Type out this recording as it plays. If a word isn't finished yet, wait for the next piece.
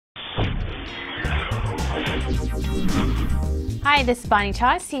Hi, this is Bonnie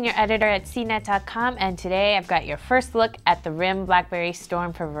Cha, Senior Editor at CNET.com, and today I've got your first look at the RIM Blackberry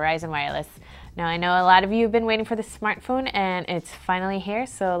Storm for Verizon Wireless. Now, I know a lot of you have been waiting for this smartphone, and it's finally here,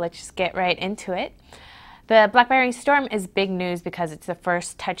 so let's just get right into it. The Blackberry Storm is big news because it's the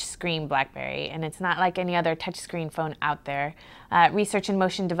first touchscreen Blackberry, and it's not like any other touchscreen phone out there. Research in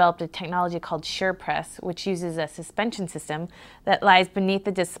Motion developed a technology called SurePress, which uses a suspension system that lies beneath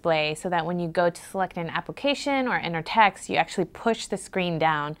the display so that when you go to select an application or enter text, you actually push the screen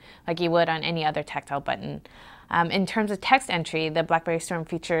down like you would on any other tactile button. In terms of text entry, the Blackberry Storm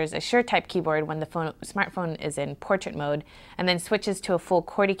features a SureType keyboard when the smartphone is in portrait mode, and then switches to a full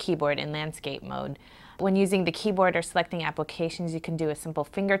QWERTY keyboard in landscape mode. When using the keyboard or selecting applications, you can do a simple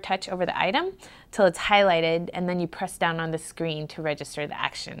finger touch over the item till it's highlighted, and then you press down on the screen to register the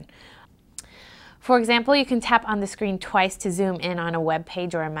action. For example, you can tap on the screen twice to zoom in on a web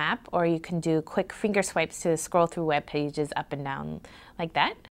page or a map, or you can do quick finger swipes to scroll through web pages up and down like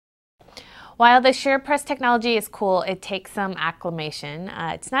that. While the SurePress technology is cool, it takes some acclimation.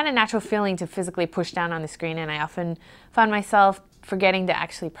 It's not a natural feeling to physically push down on the screen, and I often found myself forgetting to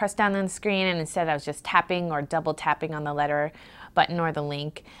actually press down on the screen, and instead I was just tapping or double tapping on the letter button or the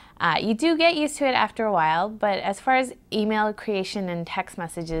link. You do get used to it after a while, but as far as email creation and text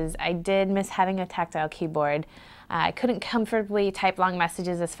messages, I did miss having a tactile keyboard. I couldn't comfortably type long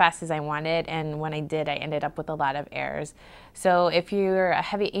messages as fast as I wanted, and when I did, I ended up with a lot of errors. So if you're a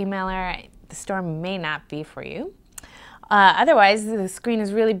heavy emailer, the Storm may not be for you. Otherwise, the screen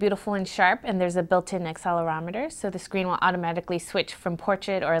is really beautiful and sharp, and there's a built-in accelerometer, so the screen will automatically switch from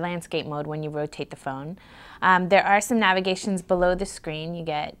portrait or landscape mode when you rotate the phone. There are some navigations below the screen. You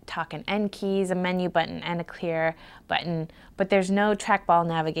get talk and end keys, a menu button, and a clear button, but there's no trackball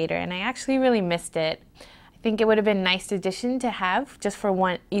navigator, and I actually really missed it. I think it would have been a nice addition to have just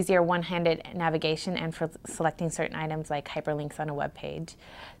for easier one-handed navigation and for selecting certain items like hyperlinks on a web page.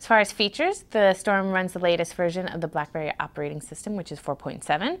 As far as features, the Storm runs the latest version of the Blackberry operating system, which is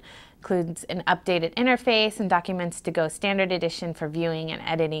 4.7. Includes an updated interface and Documents to Go Standard Edition for viewing and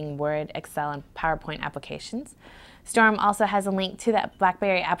editing Word, Excel, and PowerPoint applications. Storm also has a link to the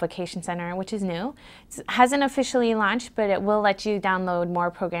Blackberry Application Center, which is new. It hasn't officially launched, but it will let you download more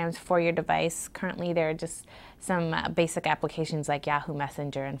programs for your device. Currently, there are just some basic applications like Yahoo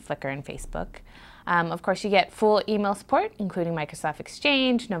Messenger and Flickr and Facebook. Of course, you get full email support, including Microsoft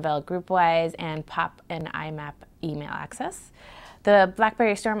Exchange, Novell GroupWise, and POP and IMAP email access. The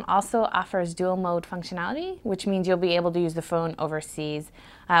Blackberry Storm also offers dual mode functionality, which means you'll be able to use the phone overseas.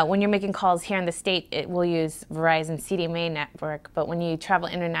 When you're making calls here in the state, it will use Verizon CDMA network, but when you travel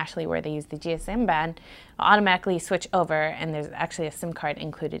internationally where they use the GSM band, it'll automatically switch over, and there's actually a SIM card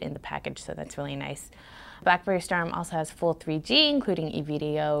included in the package, so that's really nice. Blackberry Storm also has full 3G, including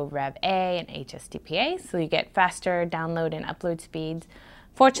eVideo, Rev-A, and HSDPA, so you get faster download and upload speeds.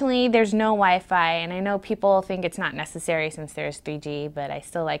 Fortunately, there's no Wi-Fi, and I know people think it's not necessary since there's 3G, but I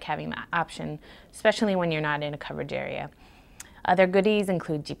still like having that option, especially when you're not in a coverage area. Other goodies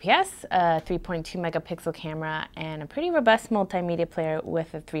include GPS, a 3.2 megapixel camera, and a pretty robust multimedia player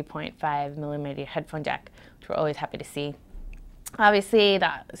with a 3.5mm headphone jack, which we're always happy to see. Obviously,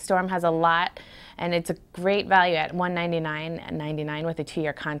 the Storm has a lot, and it's a great value at $199.99 with a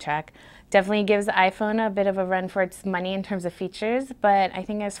 2-year contract. Definitely gives the iPhone a bit of a run for its money in terms of features, but I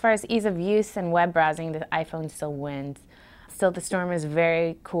think as far as ease of use and web browsing, the iPhone still wins. Still, the Storm is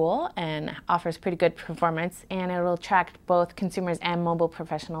very cool and offers pretty good performance, and it will attract both consumers and mobile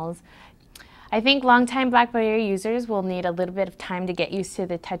professionals. I think longtime Blackberry users will need a little bit of time to get used to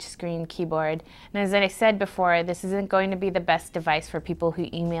the touchscreen keyboard. And as I said before, this isn't going to be the best device for people who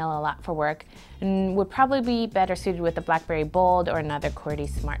email a lot for work, and would probably be better suited with a Blackberry Bold or another QWERTY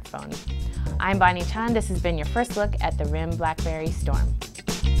smartphone. I'm Bonnie Chan. This has been your first look at the RIM Blackberry Storm.